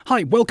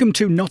Hi, welcome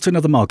to Not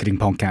Another Marketing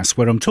Podcast,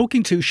 where I'm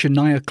talking to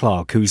Shania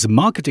Clarke, who's a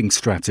marketing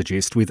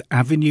strategist with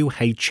Avenue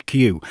HQ,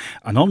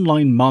 an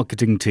online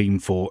marketing team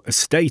for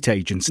estate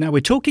agents. Now, we're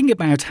talking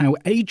about how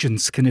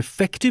agents can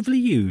effectively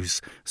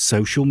use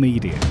social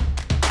media.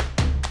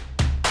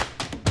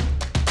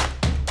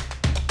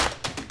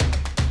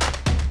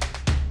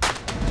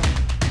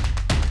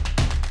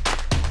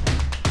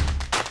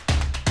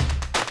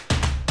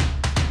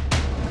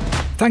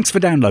 Thanks for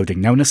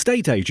downloading. Now, an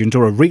estate agent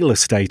or a real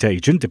estate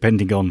agent,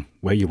 depending on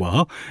where you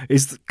are,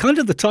 is kind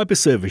of the type of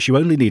service you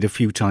only need a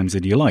few times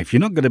in your life.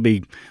 You're not going to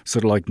be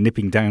sort of like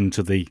nipping down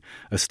to the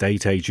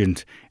estate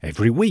agent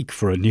every week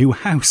for a new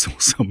house or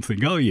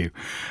something, are you?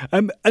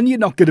 And you're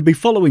not going to be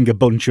following a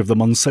bunch of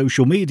them on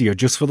social media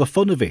just for the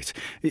fun of it.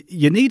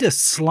 You need a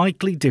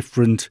slightly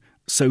different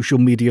social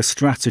media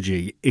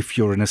strategy if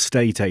you're an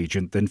estate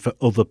agent than for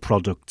other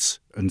products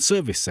and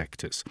service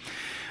sectors.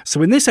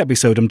 So in this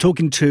episode, I'm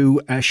talking to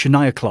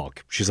Shania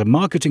Clarke. She's a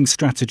marketing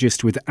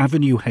strategist with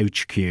Avenue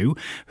HQ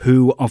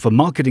who offer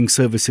marketing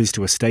services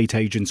to estate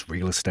agents,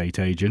 real estate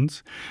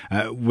agents.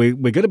 We're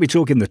going to be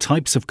talking the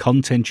types of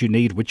content you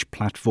need, which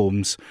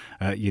platforms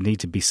you need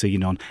to be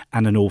seen on,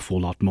 and an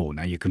awful lot more.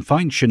 Now, you can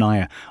find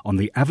Shania on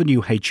the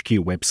Avenue HQ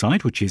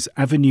website, which is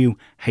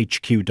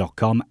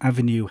avenuehq.com,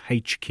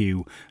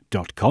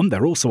 avenuehq.com.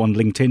 They're also on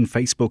LinkedIn,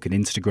 Facebook, and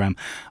Instagram.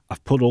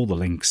 I've put all the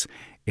links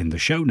in the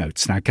show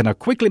notes. Now, can I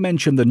quickly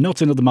mention that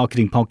Not Another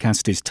Marketing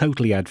Podcast is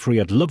totally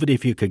ad-free. I'd love it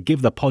if you could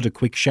give the pod a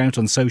quick shout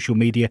on social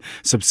media,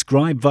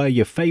 subscribe via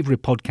your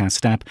favourite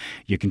podcast app.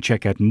 You can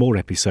check out more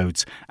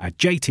episodes at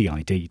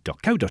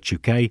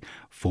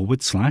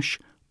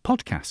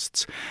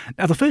jtid.co.uk/podcasts.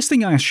 Now, the first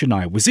thing I asked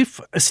Shania was if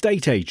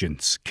estate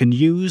agents can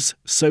use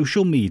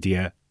social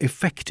media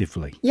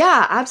effectively.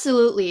 Yeah,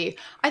 absolutely.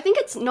 I think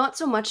it's not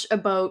so much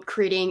about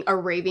creating a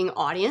raving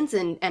audience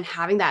and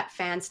having that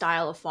fan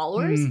style of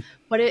followers,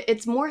 but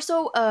it's more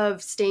so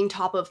of staying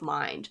top of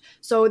mind.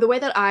 So the way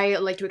that I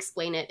like to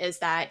explain it is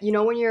that, you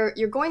know, when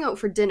you're going out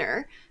for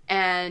dinner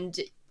and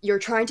you're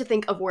trying to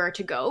think of where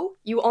to go,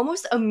 you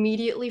almost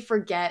immediately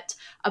forget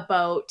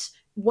about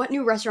what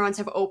new restaurants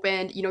have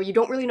opened. You know, you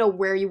don't really know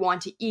where you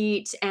want to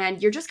eat,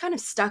 and you're just kind of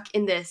stuck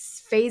in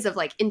this phase of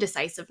like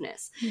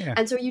indecisiveness. Yeah.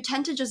 And so you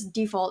tend to just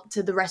default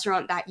to the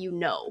restaurant that you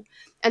know.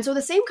 And so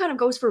the same kind of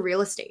goes for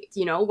real estate.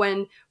 You know,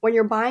 when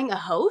you're buying a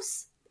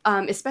house,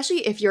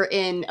 especially if you're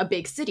in a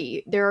big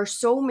city, there are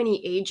so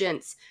many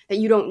agents that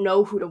you don't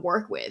know who to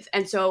work with.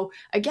 And so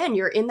again,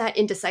 you're in that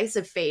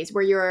indecisive phase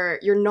where you're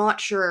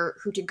not sure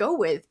who to go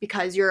with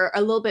because you're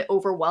a little bit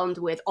overwhelmed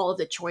with all of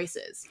the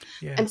choices.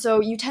 Yeah. And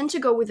so you tend to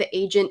go with the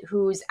agent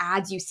whose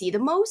ads you see the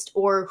most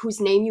or whose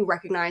name you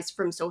recognize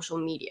from social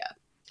media.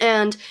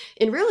 And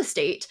in real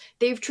estate,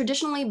 they've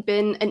traditionally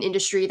been an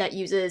industry that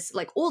uses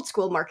like old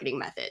school marketing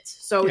methods.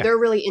 So they're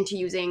really into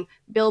using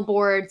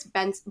billboards,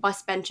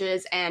 bus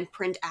benches, and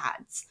print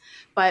ads.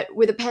 But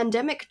with the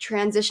pandemic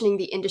transitioning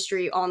the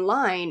industry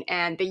online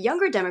and the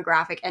younger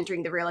demographic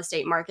entering the real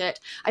estate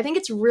market, I think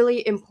it's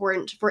really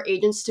important for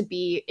agents to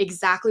be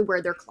exactly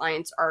where their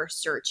clients are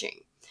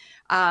searching.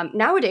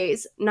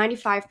 Nowadays,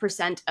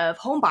 95% of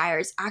home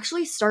buyers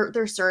actually start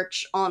their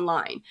search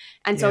online.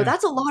 And so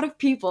that's a lot of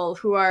people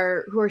who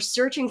are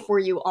searching for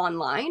you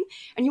online.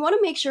 And you want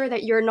to make sure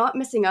that you're not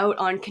missing out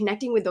on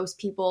connecting with those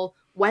people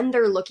when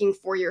they're looking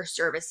for your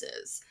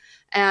services.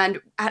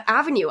 And at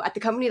Avenue, at the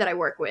company that I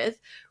work with,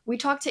 we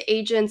talk to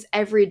agents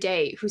every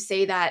day who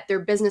say that their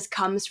business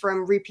comes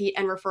from repeat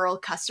and referral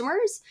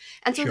customers.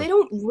 And so they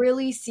don't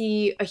really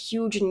see a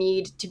huge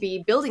need to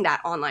be building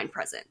that online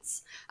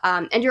presence.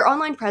 And your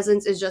online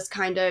presence is just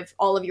kind of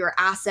all of your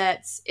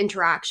assets,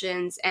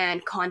 interactions,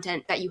 and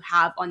content that you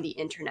have on the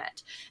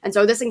internet. And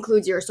so this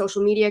includes your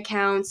social media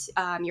accounts,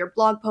 your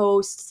blog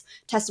posts,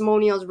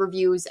 testimonials,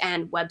 reviews,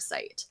 and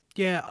website.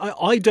 Yeah,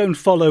 I don't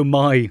follow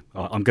my.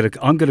 I'm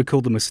gonna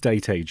call them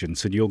estate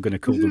agents, and you're gonna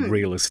call them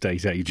real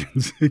estate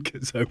agents.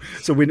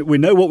 so we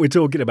know what we're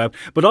talking about.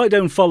 But I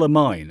don't follow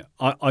mine.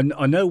 I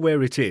know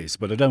where it is,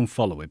 but I don't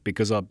follow it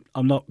because I'm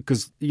not.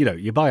 Because you know,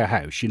 you buy a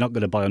house, you're not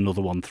going to buy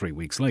another one 3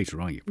 weeks later,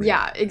 are you?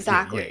 Yeah,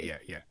 exactly.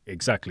 Yeah,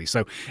 exactly.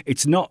 So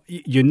it's not.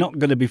 You're not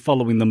going to be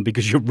following them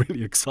because you're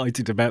really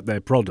excited about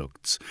their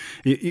products.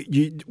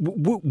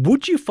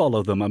 Would you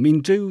follow them? I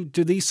mean, do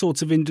these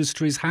sorts of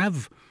industries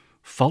have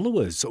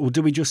followers, or do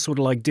we just sort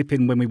of like dip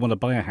in when we want to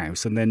buy a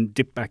house and then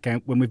dip back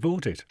out when we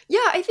bought it? Yeah,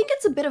 I think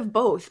it's a bit of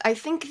both. I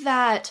think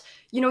that,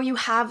 you know, you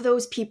have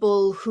those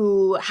people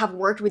who have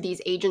worked with these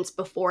agents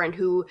before and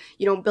who,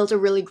 you know, built a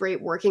really great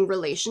working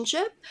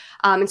relationship.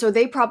 And so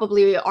they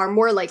probably are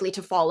more likely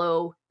to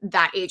follow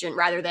that agent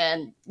rather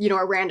than, you know,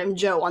 a random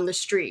Joe on the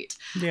street.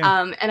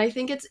 Yeah. And I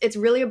think it's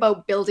really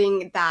about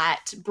building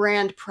that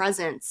brand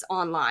presence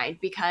online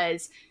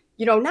because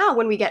now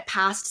when we get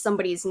past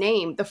somebody's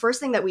name, the first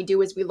thing that we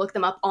do is we look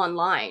them up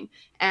online.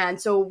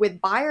 And so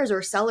with buyers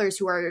or sellers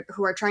who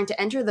are trying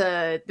to enter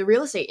the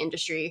real estate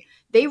industry,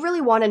 they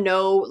really want to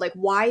know like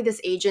why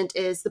this agent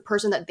is the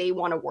person that they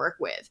want to work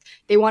with.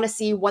 They want to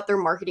see what their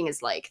marketing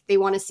is like. They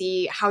want to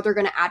see how they're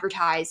going to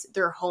advertise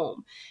their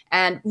home.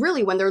 And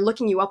really, when they're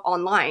looking you up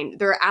online,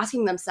 they're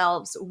asking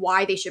themselves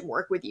why they should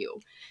work with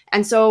you.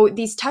 And so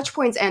these touch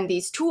points and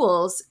these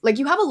tools, like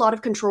you have a lot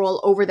of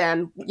control over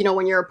them,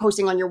 when you're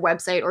posting on your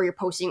website or you're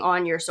posting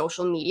on your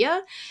social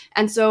media.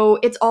 And so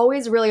it's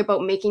always really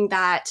about making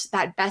that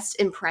best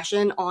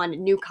impression on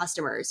new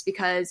customers,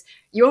 because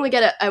you only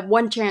get a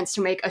one chance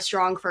to make a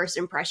strong first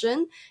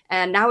impression.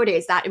 And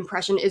nowadays that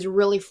impression is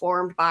really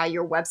formed by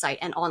your website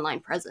and online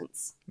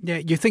presence. Yeah,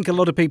 you think a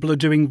lot of people are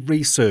doing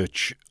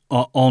research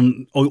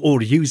on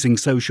or using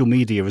social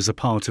media as a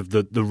part of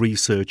the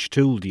research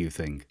tool, do you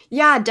think?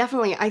 Yeah,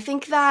 definitely. I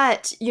think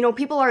that,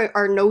 people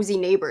are nosy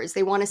neighbors.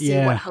 They want to see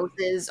what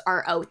houses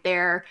are out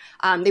there.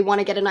 They want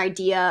to get an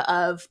idea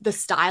of the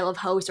style of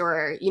house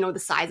or, the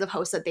size of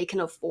house that they can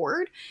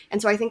afford.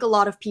 And so I think a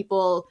lot of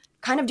people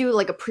kind of do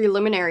like a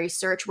preliminary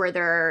search where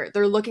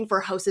they're looking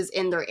for houses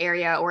in their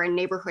area or in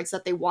neighborhoods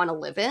that they want to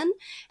live in.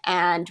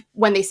 And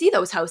when they see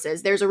those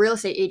houses, there's a real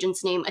estate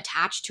agent's name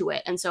attached to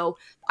it. And so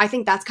I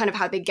think that's kind of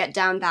how they get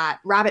down that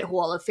rabbit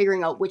hole of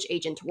figuring out which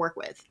agent to work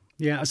with.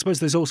 Yeah, I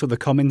suppose there's also the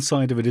comment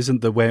side of it,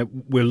 isn't there, where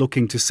we're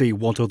looking to see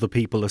what other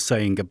people are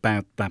saying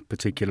about that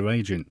particular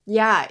agent.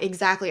 Yeah,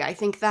 exactly. I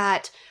think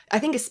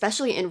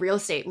especially in real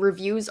estate,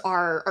 reviews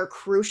are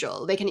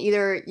crucial. They can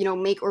either,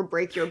 make or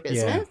break your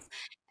business. Yeah.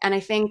 And I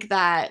think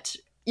that,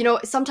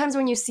 sometimes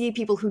when you see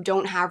people who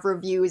don't have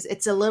reviews,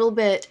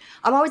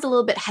 I'm always a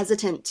little bit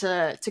hesitant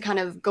to kind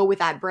of go with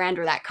that brand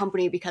or that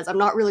company, because I'm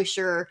not really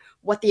sure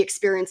what the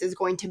experience is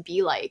going to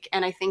be like.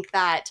 And I think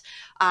that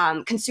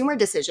consumer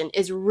decision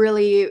is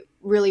really,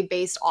 really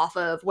based off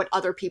of what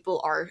other people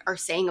are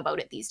saying about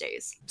it these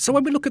days. So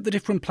when we look at the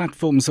different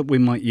platforms that we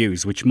might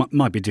use, which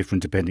might be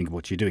different depending on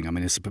what you're doing, I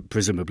mean,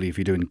 presumably if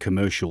you're doing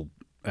commercial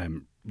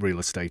real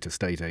estate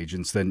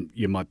agents, then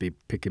you might be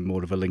picking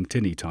more of a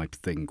LinkedIn-y type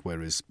thing.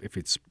 Whereas if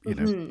it's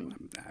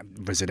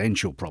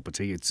residential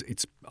property,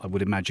 it's I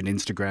would imagine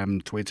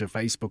Instagram, Twitter,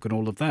 Facebook, and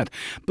all of that.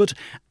 But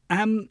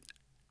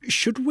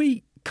should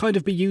we kind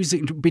of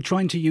be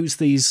trying to use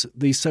these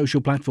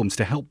social platforms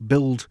to help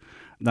build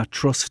that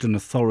trust and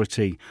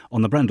authority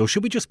on the brand, or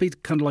should we just be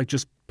kind of like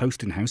just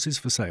posting houses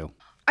for sale?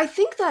 I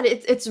think that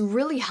it's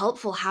really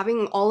helpful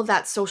having all of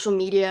that social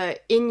media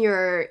in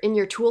your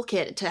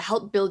toolkit to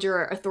help build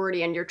your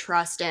authority and your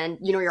trust and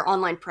your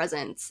online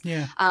presence.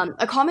 Yeah.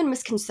 A common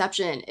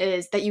misconception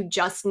is that you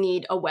just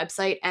need a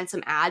website and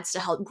some ads to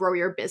help grow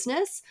your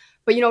business.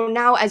 But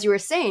now, as you were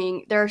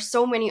saying, there are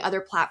so many other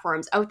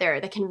platforms out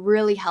there that can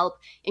really help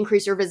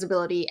increase your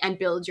visibility and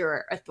build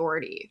your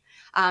authority.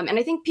 And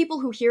I think people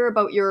who hear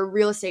about your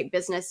real estate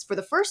business for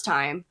the first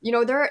time,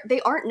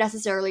 they aren't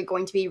necessarily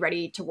going to be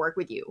ready to work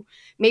with you.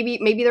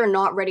 Maybe they're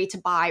not ready to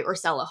buy or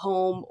sell a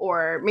home,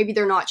 or maybe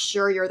they're not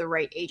sure you're the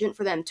right agent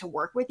for them to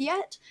work with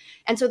yet.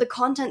 And so the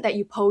content that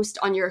you post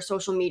on your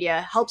social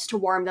media helps to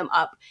warm them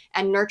up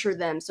and nurture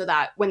them so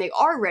that when they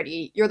are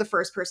ready, you're the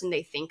first person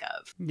they think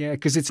of. Yeah,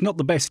 because it's not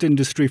the best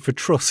industry for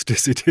trust,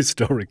 is it,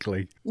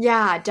 historically?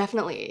 Yeah,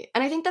 definitely.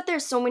 And I think that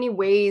there's so many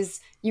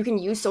ways you can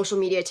use social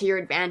media to your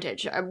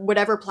advantage,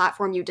 whatever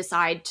platform you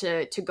decide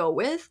to go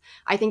with.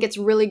 I think it's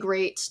really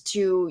great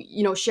to,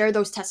 share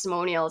those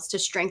testimonials to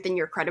strengthen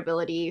your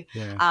credibility,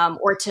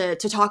 or to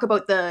talk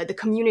about the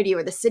community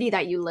or the city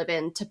that you live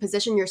in, to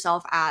position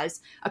yourself as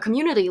a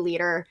community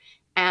leader.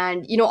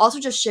 And, also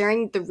just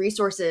sharing the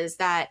resources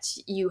that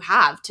you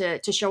have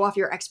to show off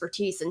your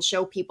expertise and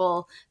show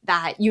people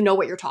that you know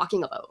what you're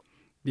talking about.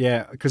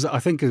 Yeah, because I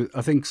think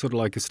sort of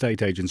like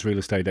estate agents, real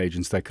estate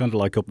agents, they're kind of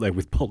like up there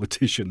with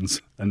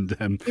politicians and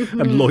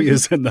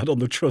lawyers and that on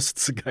the trust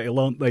scale,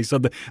 aren't they? So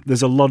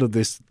there's a lot of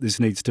this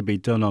needs to be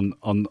done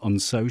on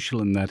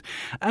social and that.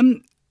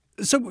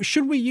 So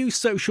should we use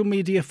social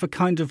media for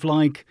kind of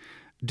like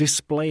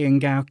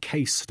displaying our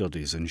case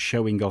studies and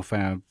showing off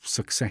our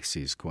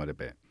successes quite a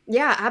bit?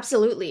 Yeah,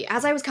 absolutely.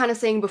 As I was kind of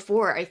saying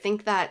before, I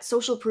think that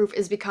social proof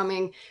is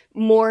becoming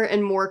more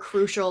and more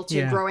crucial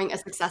to growing a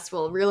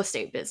successful real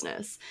estate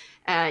business.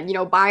 And,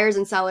 buyers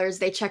and sellers,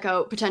 they check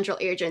out potential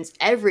agents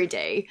every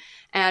day.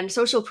 And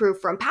social proof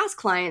from past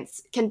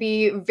clients can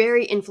be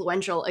very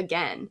influential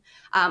again.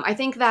 I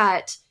think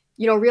that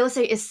real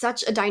estate is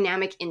such a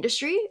dynamic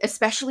industry,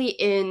 especially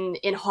in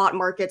hot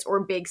markets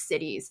or big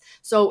cities.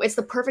 So it's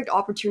the perfect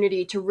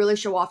opportunity to really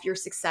show off your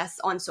success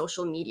on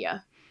social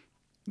media.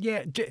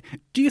 Yeah.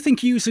 Do you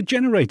think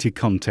user-generated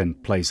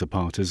content plays a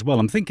part as well?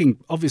 I'm thinking,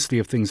 obviously,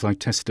 of things like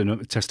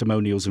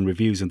testimonials and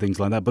reviews and things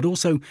like that, but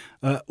also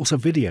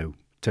video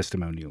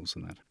testimonials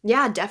and that.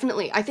 Yeah,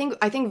 definitely. I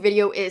think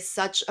video is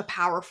such a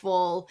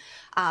powerful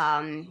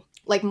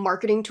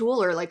marketing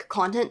tool or like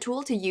content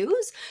tool to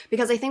use,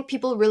 because I think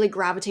people really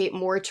gravitate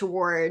more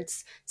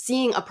towards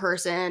seeing a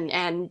person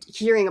and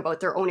hearing about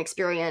their own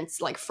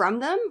experience like from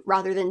them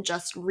rather than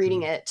just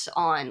reading it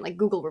on like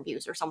Google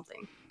reviews or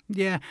something.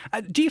 Yeah.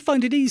 Do you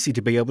find it easy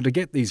to be able to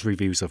get these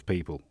reviews of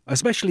people,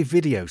 especially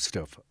video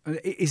stuff?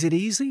 Is it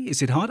easy?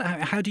 Is it hard?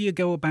 How do you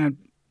go about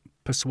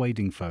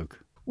persuading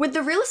folk? With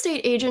the real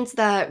estate agents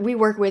that we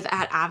work with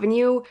at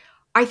Avenue,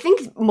 I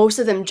think most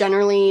of them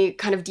generally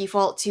kind of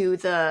default to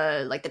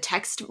the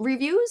text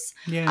reviews.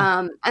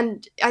 Yeah.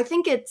 And I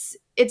think it's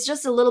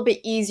just a little bit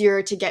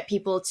easier to get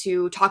people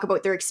to talk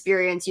about their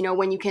experience,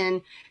 when you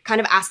can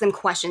kind of ask them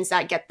questions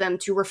that get them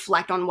to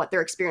reflect on what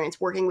their experience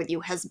working with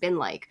you has been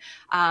like.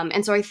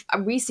 And so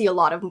we see a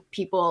lot of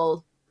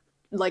people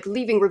like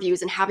leaving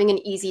reviews and having an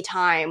easy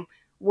time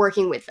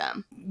working with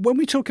them. When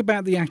we talk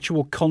about the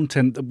actual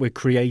content that we're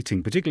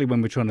creating, particularly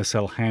when we're trying to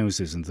sell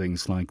houses and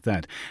things like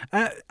that,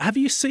 have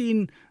you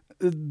seen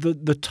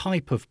the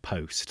type of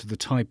post, the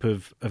type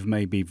of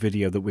maybe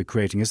video that we're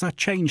creating? Has that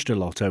changed a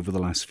lot over the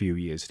last few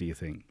years, do you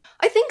think?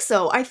 I think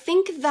so. I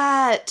think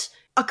that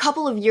a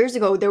couple of years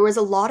ago, there was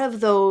a lot of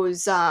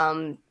those,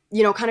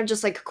 kind of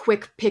just like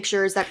quick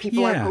pictures that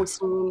people are Yeah.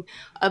 posting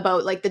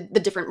about like the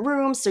different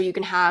rooms. So you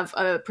can have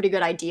a pretty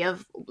good idea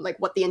of like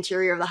what the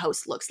interior of the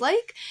house looks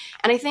like.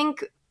 And I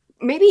think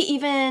maybe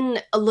even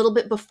a little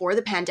bit before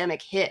the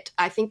pandemic hit,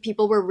 I think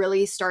people were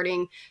really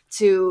starting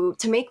to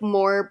make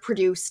more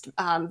produced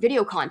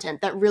video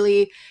content that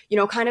really,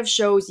 kind of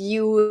shows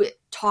you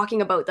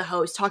talking about the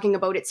house, talking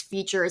about its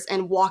features,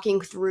 and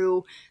walking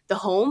through the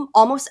home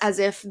almost as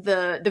if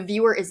the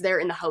viewer is there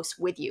in the house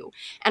with you.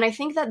 And I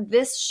think that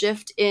this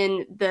shift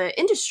in the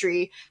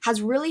industry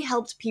has really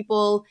helped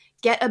people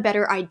get a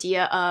better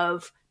idea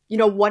of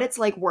what it's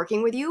like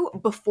working with you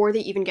before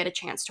they even get a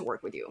chance to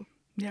work with you.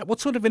 Yeah,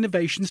 what sort of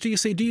innovations do you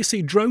see? Do you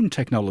see drone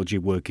technology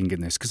working in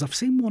this? Because I've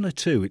seen one or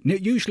two,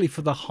 usually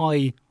for the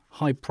high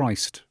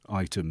priced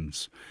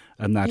items,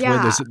 and that where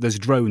Yeah. there's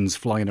drones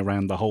flying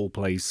around the whole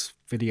place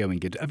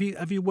videoing it.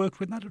 Have you worked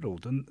with that at all?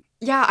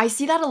 Yeah, I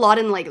see that a lot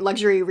in like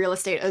luxury real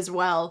estate as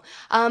well.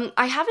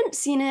 I haven't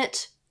seen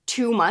it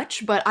too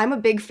much, but I'm a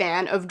big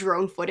fan of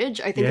drone footage.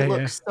 I think Yeah, it yeah.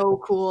 looks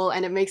so cool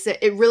and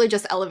it really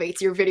just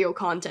elevates your video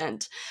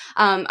content.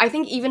 I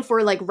think even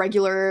for like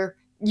regular,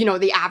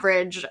 the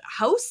average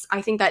house,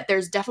 I think that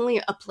there's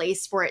definitely a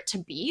place for it to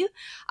be.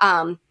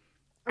 Um,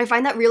 I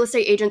find that real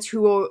estate agents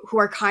who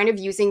are kind of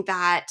using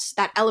that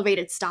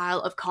elevated style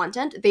of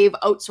content, they've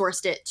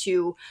outsourced it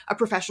to a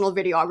professional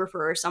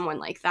videographer or someone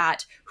like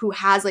that who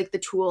has like the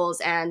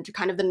tools and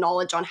kind of the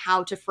knowledge on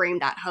how to frame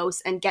that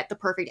house and get the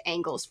perfect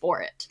angles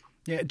for it.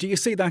 Yeah, do you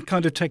see that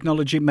kind of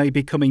technology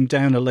maybe coming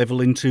down a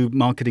level into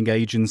marketing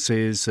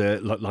agencies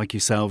like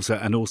yourselves,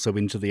 and also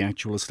into the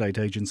actual estate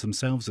agents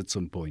themselves at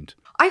some point?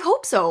 I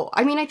hope so.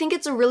 I mean, I think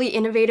it's a really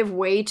innovative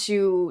way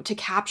to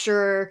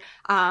capture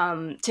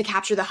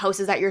the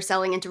houses that you're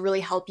selling and to really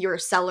help your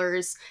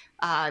sellers,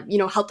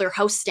 help their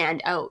house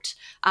stand out.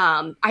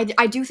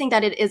 I do think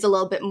that it is a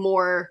little bit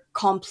more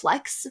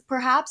complex,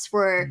 perhaps,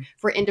 for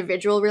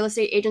individual real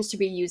estate agents to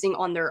be using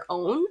on their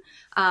own.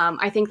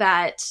 I think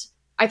that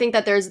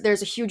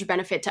there's a huge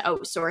benefit to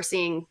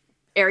outsourcing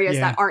areas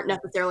Yeah. that aren't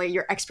necessarily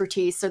your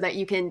expertise so that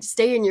you can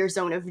stay in your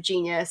zone of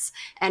genius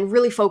and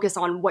really focus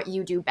on what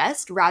you do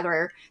best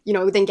rather,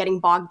 than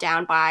getting bogged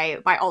down by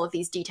all of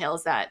these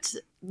details that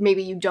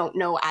maybe you don't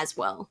know as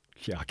well.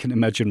 Yeah, I can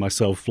imagine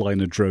myself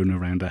flying a drone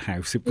around a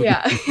house. It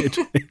wouldn't.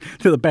 Yeah.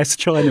 The best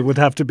china would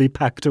have to be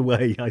packed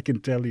away. I can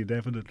tell you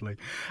definitely.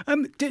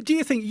 Do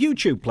you think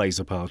YouTube plays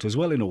a part as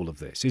well in all of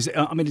this?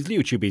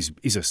 YouTube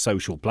is a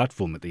social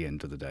platform at the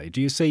end of the day.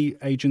 Do you see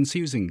agents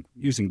using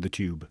the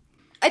tube?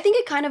 I think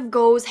it kind of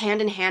goes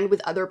hand in hand with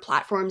other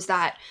platforms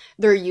that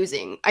they're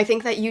using. I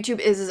think that YouTube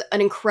is an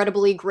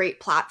incredibly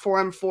great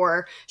platform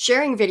for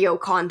sharing video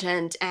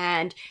content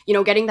and,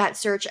 getting that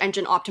search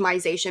engine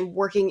optimization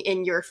working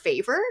in your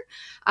favor.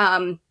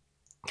 Kind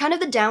of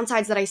the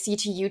downsides that I see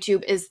to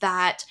YouTube is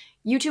that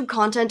YouTube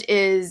content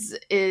is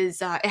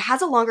it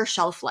has a longer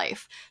shelf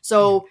life.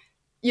 So,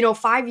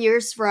 5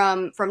 years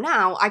from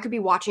now, I could be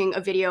watching a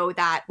video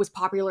that was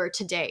popular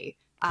today.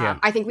 Yeah.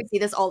 I think we see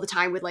this all the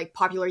time with like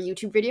popular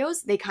YouTube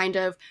videos. They kind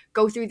of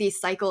go through these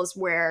cycles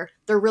where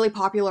they're really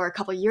popular a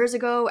couple years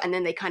ago and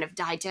then they kind of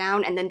die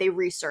down and then they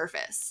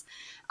resurface.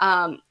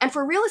 And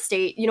for real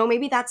estate,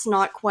 maybe that's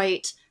not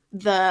quite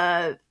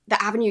the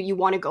avenue you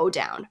want to go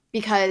down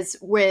because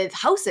with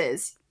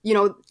houses,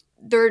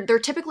 they're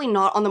typically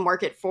not on the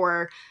market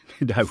for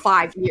No.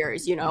 5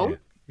 years.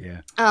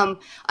 Yeah.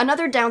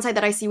 Another downside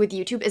that I see with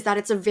YouTube is that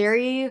it's a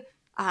very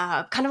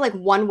kind of like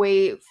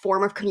one-way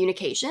form of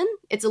communication.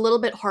 It's a little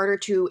bit harder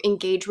to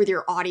engage with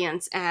your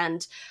audience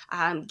and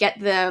get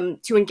them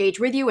to engage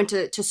with you and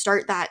to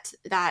start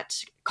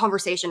that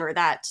conversation or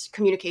that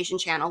communication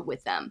channel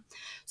with them.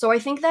 So I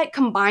think that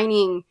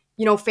combining,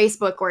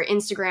 Facebook or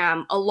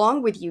Instagram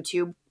along with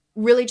YouTube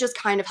really just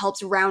kind of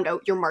helps round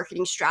out your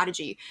marketing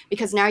strategy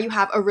because now you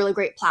have a really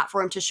great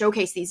platform to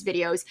showcase these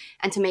videos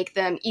and to make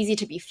them easy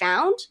to be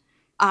found.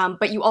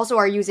 but you also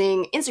are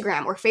using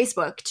Instagram or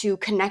Facebook to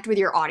connect with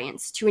your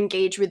audience, to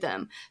engage with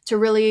them, to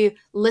really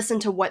listen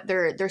to what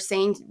they're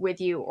saying with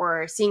you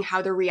or seeing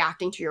how they're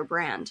reacting to your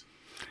brand.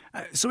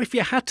 So if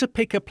you had to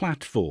pick a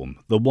platform,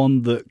 the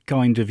one that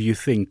kind of you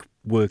think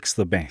works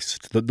the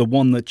best, the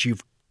one that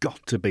you've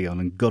got to be on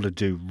and got to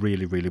do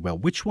really, really well,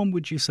 which one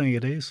would you say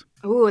it is?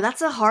 Ooh,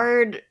 that's a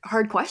hard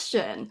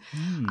question.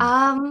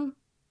 Um,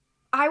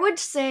 I would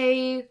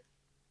say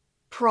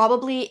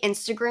probably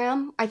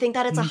Instagram. I think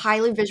that it's a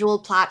highly visual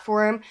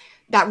platform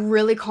that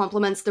really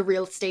complements the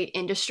real estate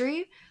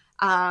industry.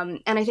 And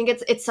I think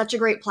it's such a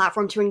great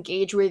platform to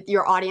engage with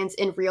your audience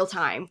in real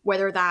time,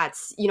 whether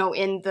that's,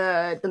 in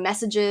the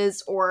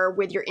messages or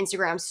with your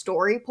Instagram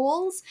story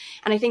polls.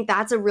 And I think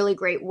that's a really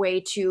great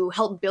way to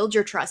help build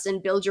your trust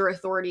and build your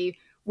authority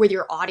with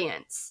your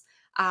audience.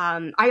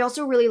 I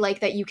also really like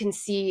that you can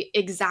see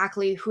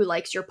exactly who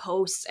likes your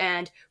posts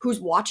and who's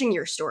watching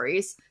your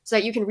stories so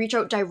that you can reach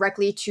out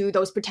directly to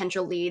those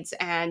potential leads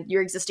and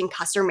your existing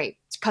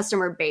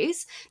customer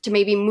base to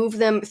maybe move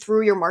them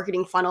through your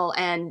marketing funnel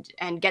and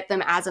get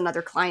them as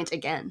another client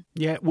again.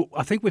 Yeah, well,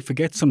 I think we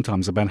forget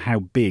sometimes about how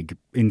big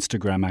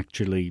Instagram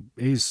actually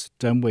is,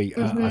 don't we?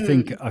 I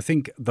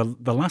think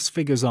the last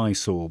figures I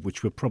saw,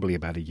 which were probably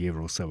about a year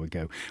or so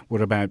ago,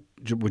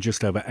 were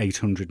just over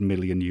 800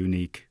 million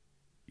unique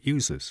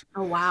users.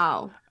 Oh,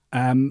 wow.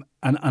 And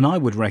I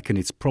would reckon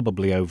it's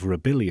probably over a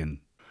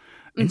billion.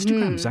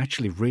 Instagram's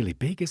actually really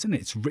big, isn't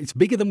it? It's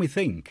bigger than we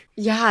think.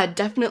 Yeah,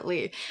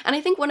 definitely. And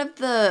I think one of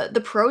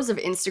the pros of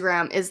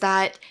Instagram is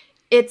that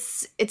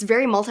it's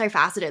very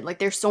multifaceted. Like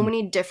there's so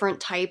many different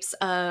types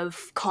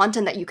of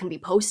content that you can be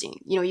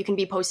posting. You can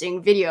be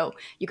posting video,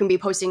 you can be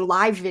posting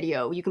live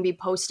video, you can be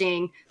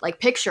posting like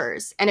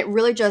pictures, and it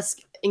really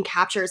just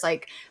encaptures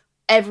like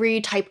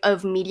every type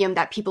of medium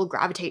that people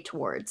gravitate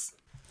towards.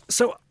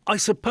 So I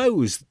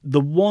suppose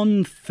the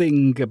one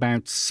thing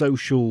about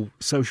social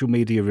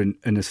media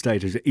in a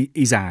state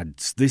is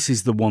ads. This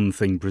is the one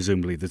thing,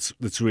 presumably,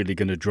 that's really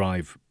going to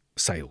drive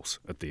sales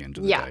at the end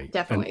of the day. Yeah,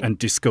 definitely. And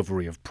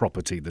discovery of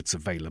property that's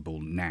available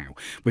now.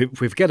 We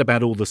forget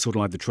about all the sort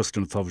of like the trust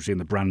and authority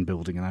and the brand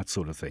building and that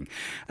sort of thing.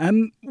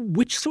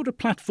 Which sort of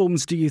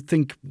platforms do you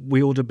think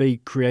we ought to be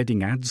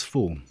creating ads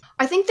for?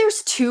 I think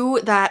there's two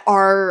that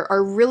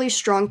are really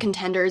strong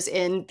contenders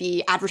in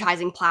the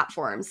advertising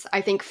platforms.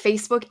 I think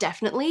Facebook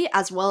definitely,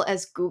 as well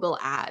as Google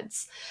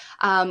Ads.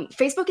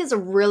 Facebook is a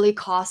really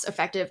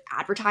cost-effective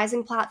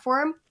advertising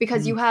platform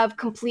because you have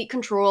complete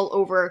control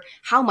over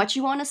how much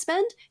you want to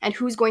spend and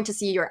who's going to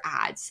see your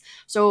ads.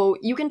 So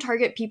you can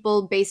target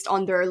people based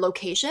on their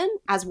location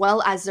as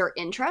well as their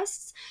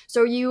interests.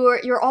 So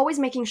you're always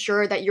making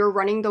sure that you're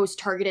running those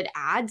targeted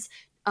ads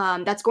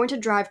that's going to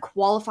drive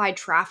qualified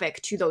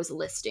traffic to those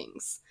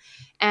listings.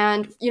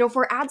 And,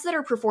 for ads that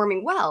are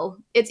performing well,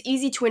 it's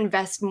easy to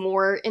invest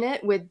more in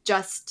it with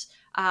just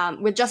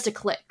a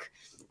click.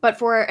 But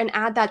for an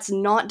ad that's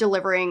not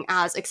delivering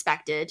as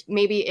expected,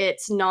 maybe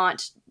it's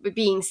not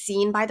being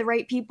seen by the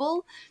right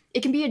people,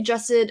 it can be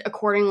adjusted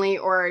accordingly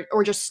or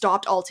just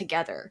stopped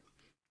altogether.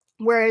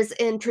 Whereas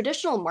in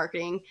traditional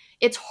marketing,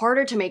 it's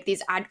harder to make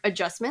these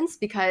adjustments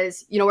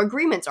because,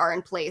 agreements are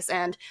in place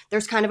and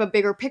there's kind of a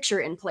bigger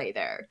picture in play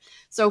there.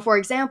 So, for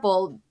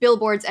example,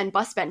 billboards and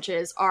bus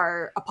benches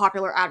are a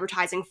popular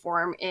advertising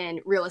form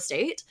in real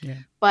estate. Yeah.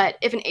 But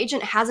if an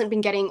agent hasn't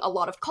been getting a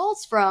lot of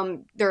calls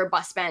from their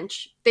bus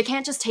bench, they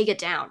can't just take it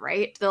down,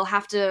 right? They'll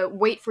have to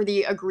wait for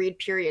the agreed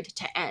period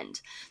to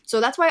end.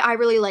 So that's why I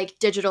really like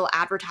digital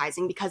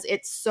advertising, because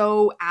it's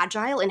so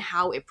agile in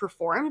how it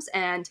performs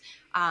and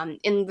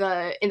in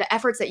the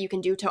efforts that you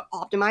can do to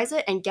optimize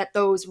it and get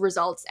those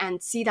results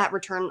and see that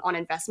return on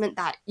investment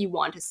that you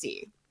want to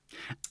see.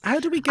 How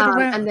do we get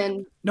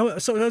around?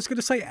 So I was going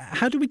to say,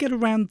 how do we get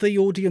around the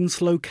audience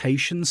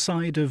location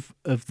side of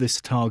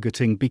this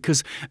targeting?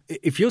 Because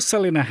if you're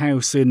selling a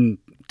house in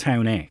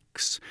town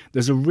X,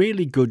 there's a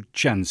really good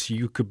chance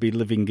you could be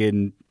living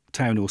in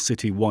town or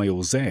city Y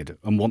or Z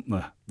and want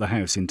the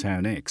house in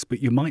town X,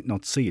 but you might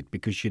not see it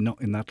because you're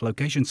not in that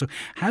location. So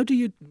how do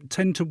you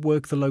tend to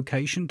work the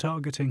location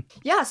targeting?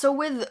 Yeah, so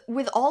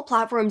with all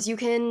platforms, you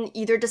can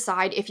either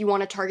decide if you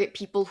want to target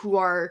people who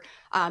are,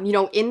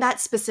 in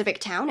that specific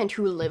town and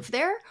who live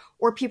there,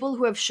 or people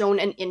who have shown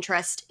an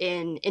interest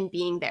in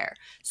being there.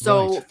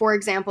 So, right. For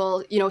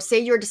example, say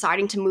you're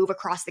deciding to move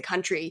across the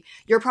country,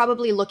 you're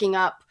probably looking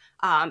up,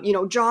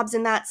 jobs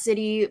in that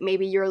city.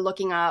 Maybe you're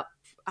looking up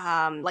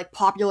like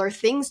popular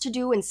things to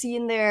do and see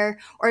in there,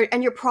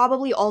 and you're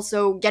probably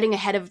also getting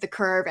ahead of the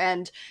curve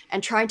and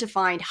trying to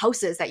find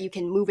houses that you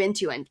can move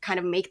into and kind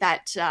of make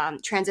that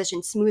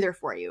transition smoother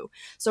for you.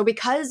 So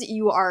because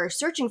you are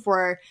searching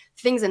for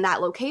things in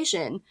that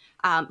location,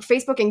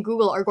 Facebook and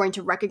Google are going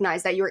to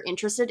recognize that you're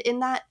interested in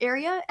that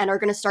area and are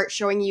going to start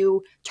showing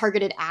you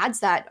targeted ads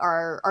that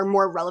are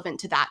more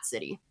relevant to that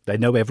city. They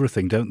know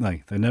everything, don't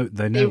they? They know.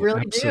 They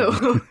really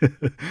absolutely.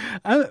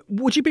 Do.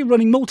 Would you be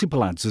running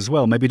multiple ads as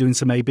well? Maybe doing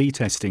some A/B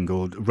testing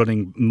or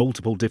running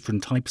multiple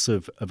different types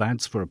of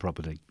ads for a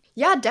property?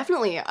 Yeah,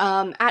 definitely.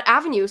 At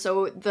Avenue,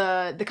 so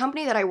the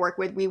company that I work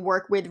with, we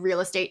work with real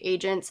estate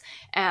agents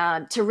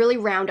and to really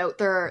round out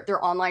their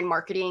online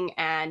marketing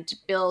and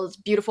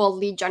build beautiful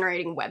lead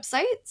generating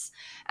websites.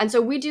 And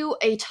so we do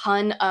a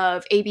ton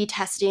of A/B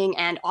testing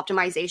and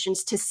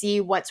optimizations to see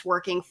what's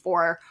working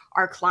for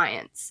our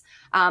clients.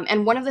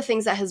 And one of the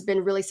things that has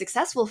been really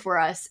successful for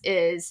us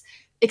is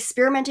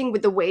experimenting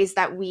with the ways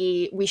that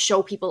we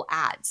show people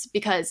ads,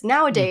 because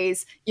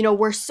nowadays,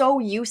 we're so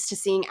used to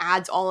seeing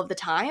ads all of the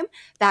time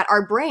that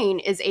our brain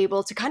is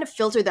able to kind of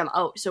filter them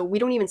out. So we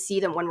don't even see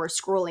them when we're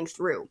scrolling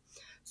through.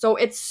 So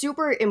it's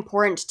super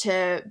important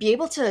to be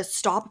able to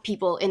stop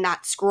people in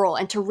that scroll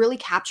and to really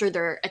capture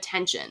their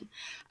attention.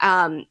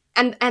 And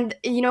in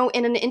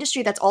an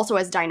industry that's also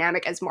as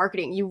dynamic as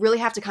marketing, you really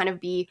have to kind of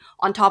be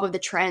on top of the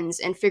trends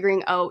and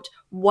figuring out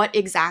what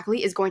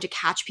exactly is going to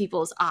catch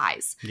people's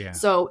eyes. Yeah.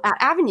 So at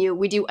Avenue,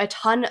 we do a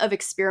ton of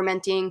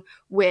experimenting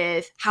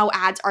with how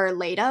ads are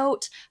laid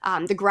out,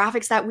 the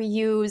graphics that we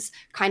use,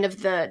 kind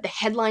of the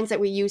headlines that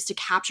we use to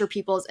capture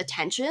people's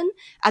attention,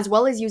 as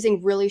well as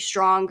using really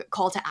strong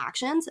call to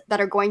actions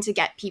that are going to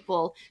get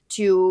people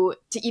to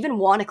even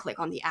want to click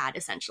on the ad,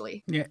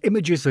 essentially. Yeah,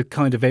 images are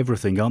kind of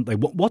everything, aren't they?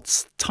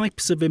 What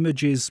types of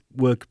images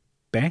work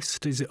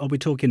best? Are we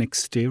talking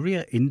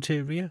exterior,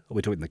 interior? Are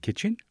we talking the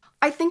kitchen?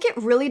 I think it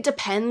really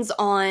depends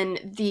on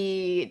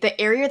the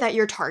area that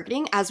you're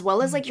targeting, as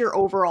well as like your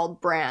overall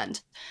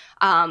brand.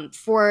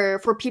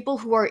 For people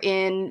who are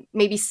in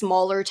maybe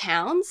smaller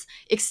towns,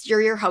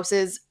 exterior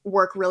houses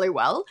work really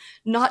well.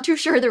 Not too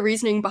sure the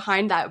reasoning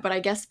behind that, but I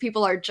guess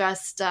people are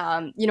just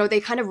they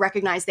kind of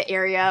recognize the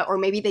area, or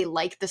maybe they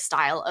like the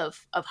style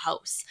of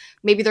house.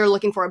 Maybe they're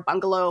looking for a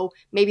bungalow,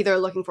 maybe they're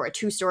looking for a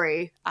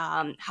 2-story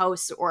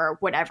house or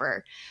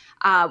whatever.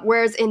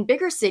 Whereas in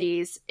bigger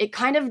cities, it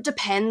kind of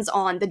depends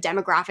on the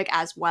demographic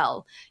as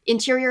well.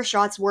 Interior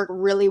shots work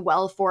really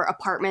well for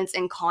apartments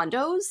and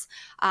condos,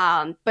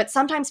 but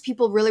sometimes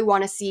people really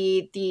want to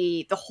see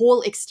the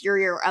whole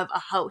exterior of a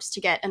house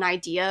to get an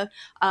idea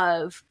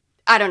of,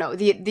 I don't know,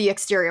 the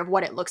exterior of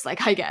what it looks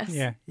like, I guess.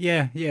 Yeah.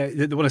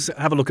 They want to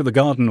have a look at the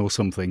garden or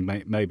something,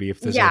 maybe,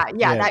 if there's yeah,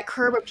 that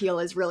curb appeal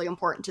is really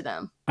important to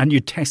them. And you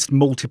test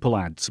multiple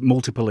ads,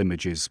 multiple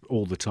images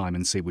all the time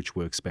and see which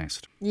works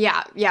best.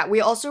 Yeah.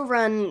 We also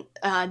run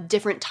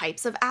different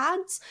types of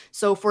ads.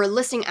 So for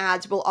listing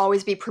ads, we'll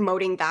always be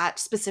promoting that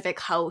specific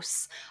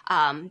house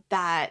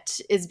that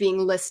is being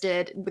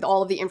listed with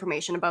all of the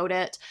information about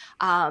it.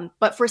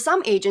 But for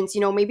some agents,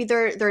 maybe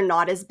they're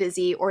not as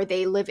busy, or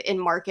they live in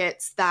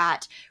markets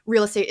that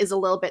real estate is a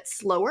little bit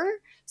slower.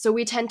 So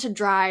we tend to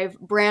drive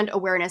brand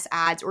awareness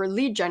ads or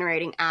lead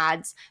generating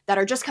ads that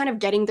are just kind of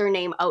getting their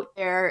name out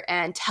there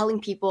and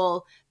telling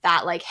people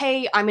that, like,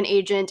 hey, I'm an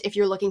agent. If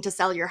you're looking to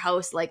sell your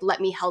house, like,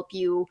 let me help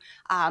you.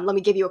 Let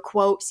me give you a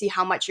quote, see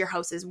how much your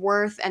house is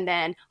worth, and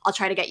then I'll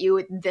try to get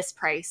you this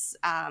price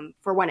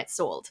for when it's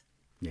sold.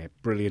 Yeah,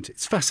 brilliant.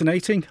 It's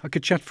fascinating. I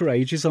could chat for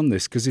ages on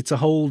this because it's a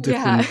whole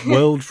different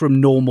world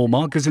from normal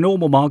marketing. Because in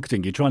normal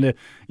marketing, you're trying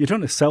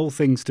to sell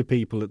things to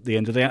people at the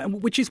end of the day,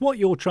 which is what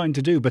you're trying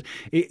to do. But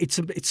it's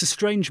a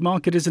strange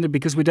market, isn't it?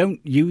 Because we don't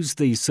use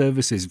these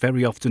services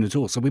very often at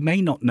all, so we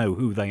may not know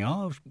who they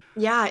are.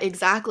 Yeah,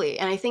 exactly.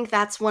 And I think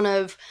that's one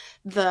of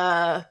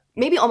the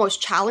maybe almost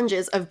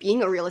challenges of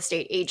being a real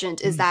estate agent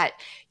is that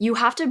you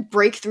have to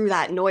break through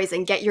that noise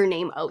and get your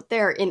name out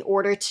there in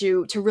order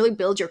to really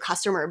build your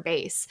customer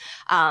base.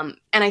 And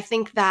I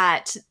think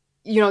that,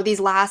 these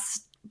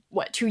last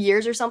 2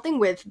 years or something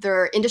with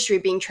their industry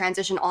being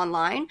transitioned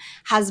online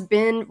has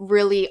been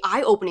really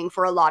eye-opening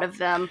for a lot of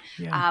them,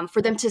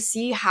 for them to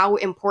see how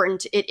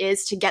important it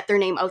is to get their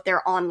name out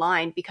there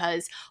online,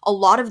 because a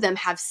lot of them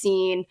have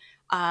seen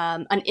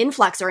an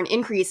influx or an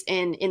increase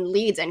in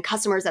leads and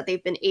customers that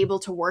they've been able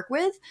to work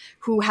with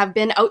who have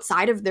been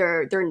outside of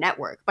their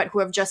network, but who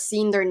have just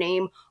seen their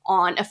name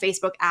on a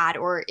Facebook ad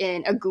or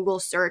in a Google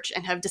search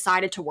and have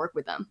decided to work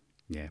with them.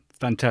 Yeah,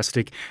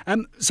 fantastic.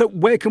 So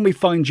where can we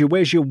find you?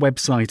 Where's your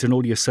website and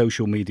all your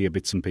social media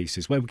bits and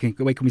pieces? Where can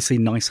we see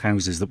nice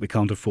houses that we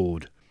can't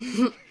afford?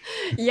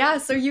 Yeah,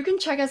 so you can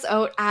check us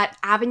out at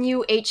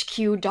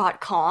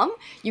avenuehq.com.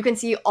 You can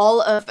see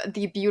all of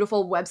the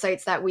beautiful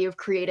websites that we have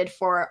created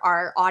for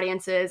our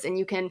audiences, and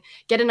you can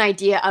get an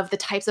idea of the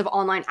types of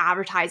online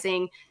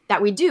advertising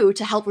that we do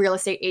to help real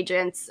estate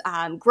agents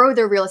grow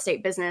their real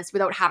estate business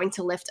without having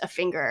to lift a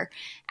finger.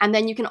 And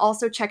then you can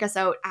also check us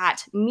out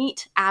at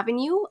Meet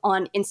Avenue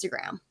on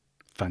Instagram.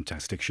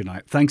 Fantastic,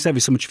 Shania. Thanks ever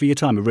so much for your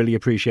time. I really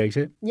appreciate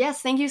it.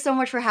 Yes, thank you so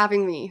much for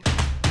having me.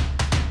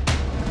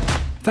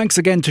 Thanks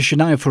again to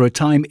Shania for her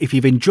time. If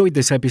you've enjoyed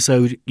this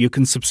episode, you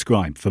can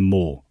subscribe for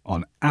more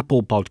on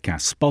Apple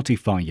Podcasts,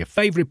 Spotify, your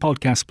favourite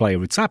podcast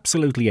player. It's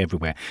absolutely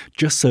everywhere.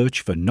 Just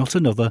search for Not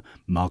Another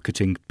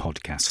Marketing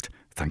Podcast.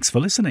 Thanks for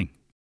listening.